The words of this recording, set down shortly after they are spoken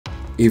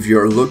If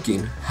you're looking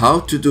how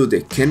to do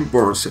the Ken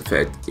Burns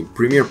effect in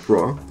Premiere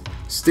Pro,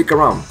 stick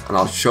around and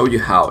I'll show you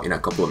how in a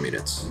couple of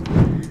minutes.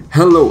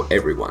 Hello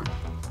everyone,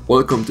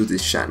 welcome to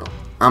this channel.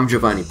 I'm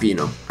Giovanni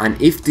Pino, and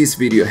if this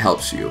video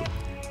helps you,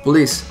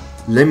 please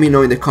let me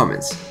know in the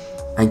comments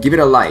and give it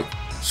a like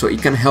so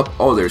it can help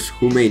others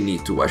who may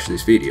need to watch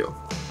this video.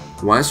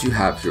 Once you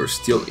have your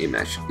still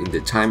image in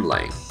the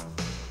timeline,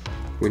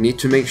 we need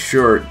to make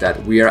sure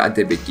that we are at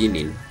the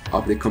beginning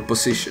of the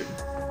composition.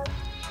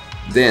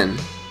 Then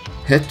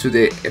head to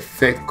the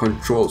Effect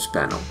Controls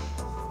panel.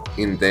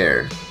 In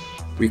there,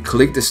 we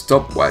click the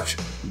stopwatch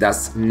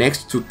that's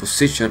next to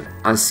Position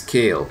and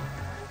Scale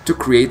to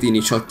create the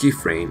initial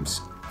keyframes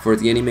for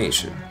the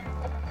animation.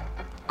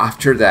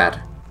 After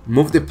that,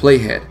 move the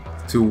playhead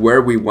to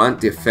where we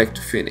want the effect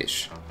to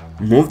finish.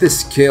 Move the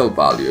scale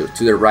value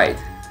to the right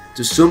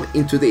to zoom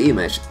into the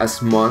image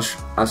as much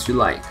as you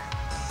like.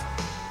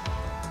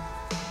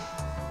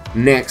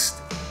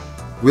 Next,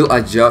 we'll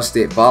adjust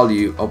the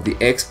value of the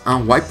X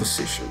and Y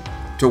position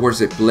towards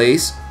the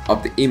place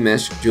of the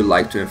image you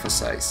like to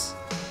emphasize.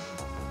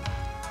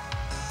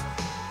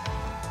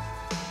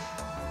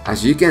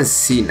 As you can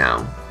see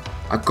now,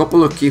 a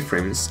couple of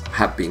keyframes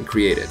have been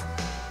created,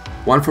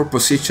 one for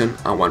position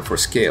and one for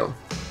scale.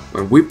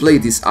 When we play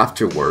this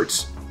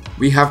afterwards,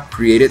 we have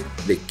created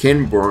the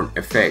Ken Burns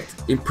effect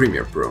in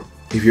Premiere Pro.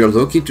 If you're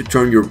looking to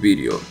turn your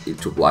video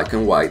into black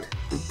and white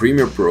in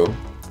Premiere Pro,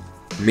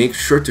 make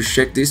sure to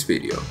check this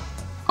video.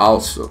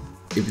 Also,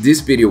 if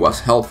this video was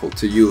helpful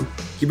to you,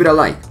 give it a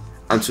like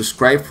and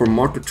subscribe for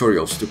more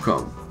tutorials to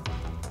come.